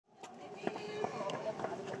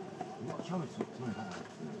ャベツそれだ。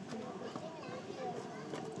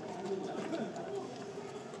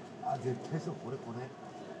あ、絶対そう、これ。す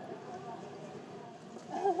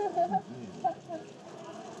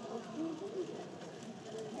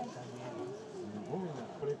ごいな、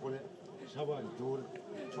これ。シャバにどれ、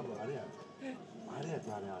多分あれや。あれ。絶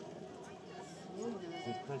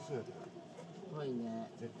対そうやで。すごいね。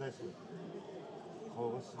絶対そうや。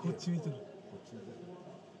顔がすげえ。こっち見てる。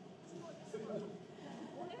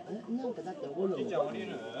なんかだっておる。じいちゃん降り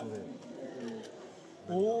る？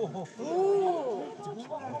おお。顔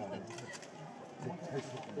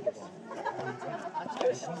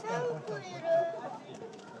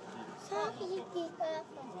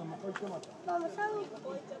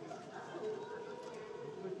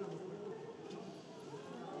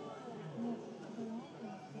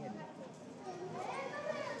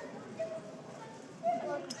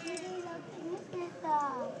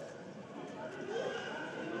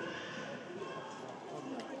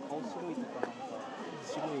白いとかなんか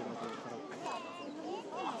白い色で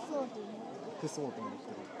服装と思ってるか。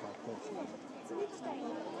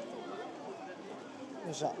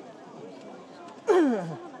よっしゃ。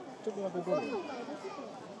ちょっと待ってこれ。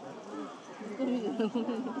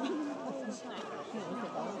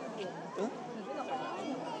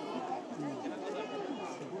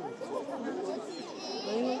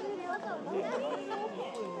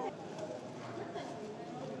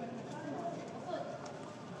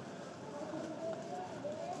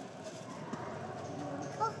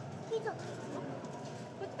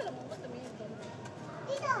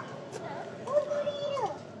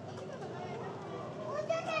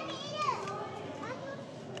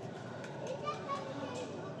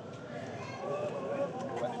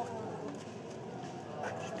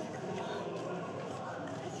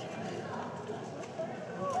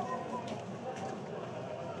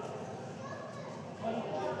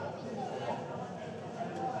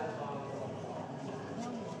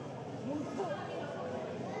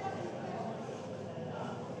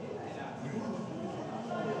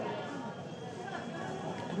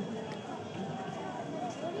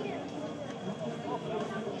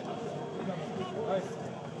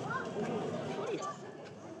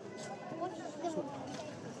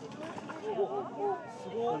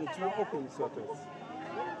一番奥に座ってるやつ。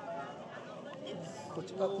こ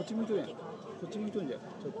っち向いとるやん。こっち向いとるんじゃん。ち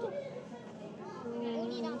ょっと。な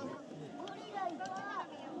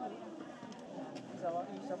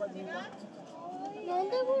ん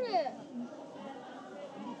だこれ。ね。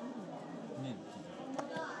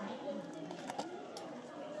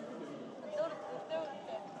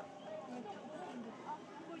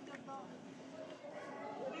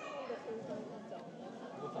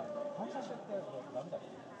反射しちゃったやつダメだよ。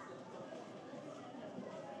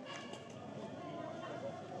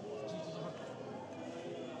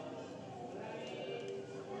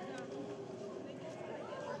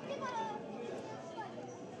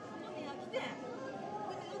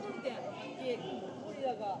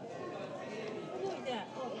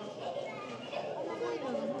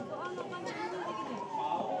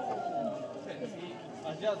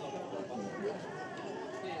アジアゾウ。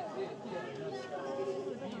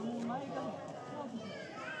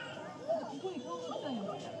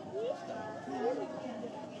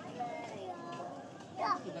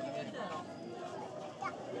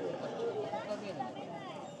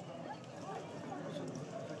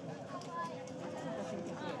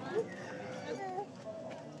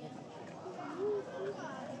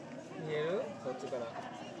見える？こっちから。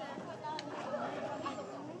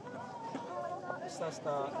下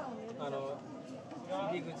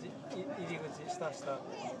入り口下入り口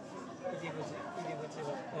の、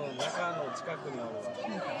中の近くにあるわ。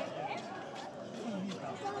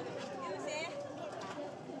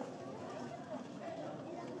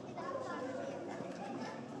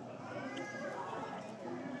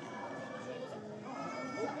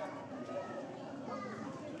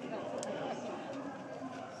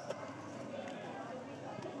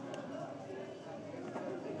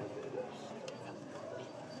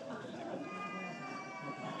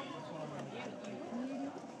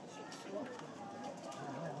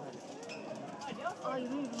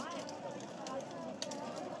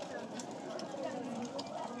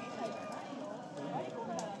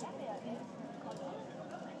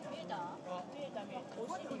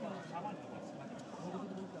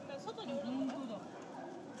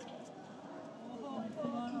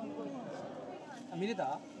見れ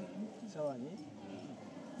た？シャワーに？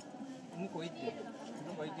向こう行って。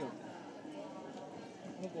どっか行けよ。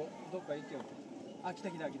向こうどっか行けよ。あ、来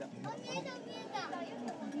た。見えた。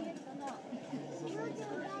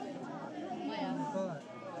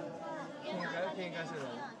喧嘩してた。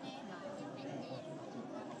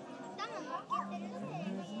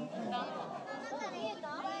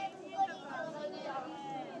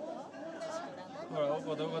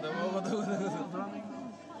こどこどこどこどこどこ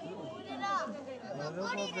なんで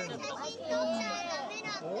怒ってんの？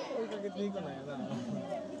追いかけていくのよな。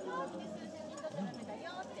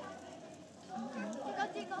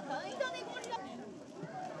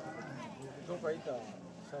どっかいた？シ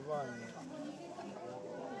ャバーニ。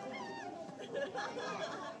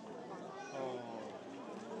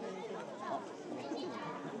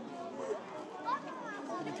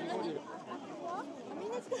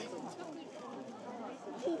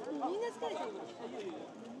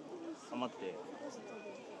あ、待って。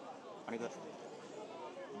あれが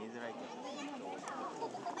見づらいけど。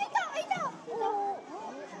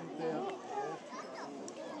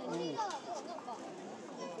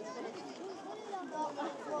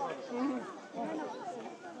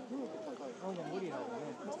無理だよね。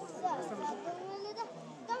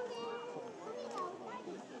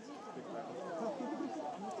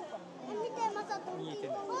見えて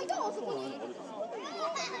ない。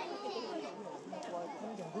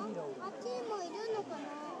あっちにもいるのかな。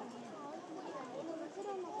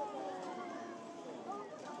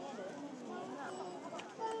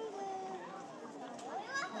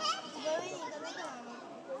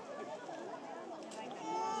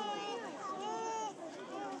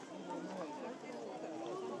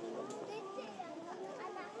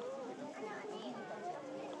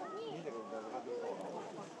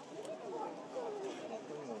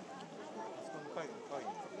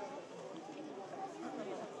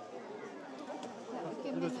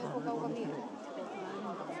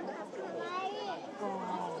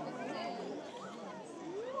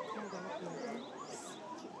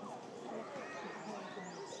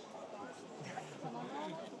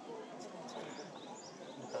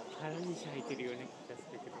腹にしゃいてるような気がす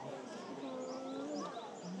るけど。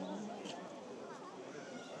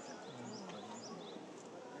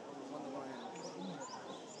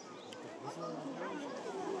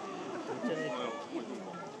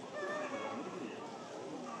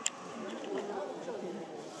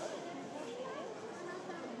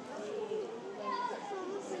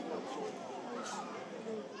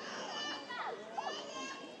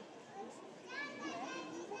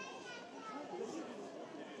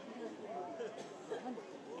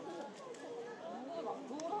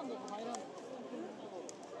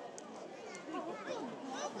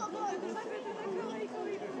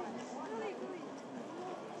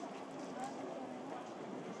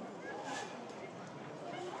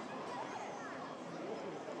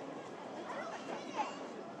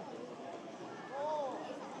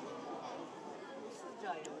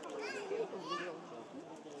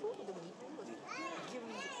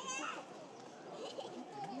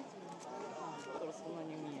そんなに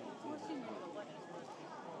見える。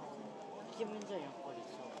イケメンじゃんやっぱり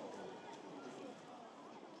さ。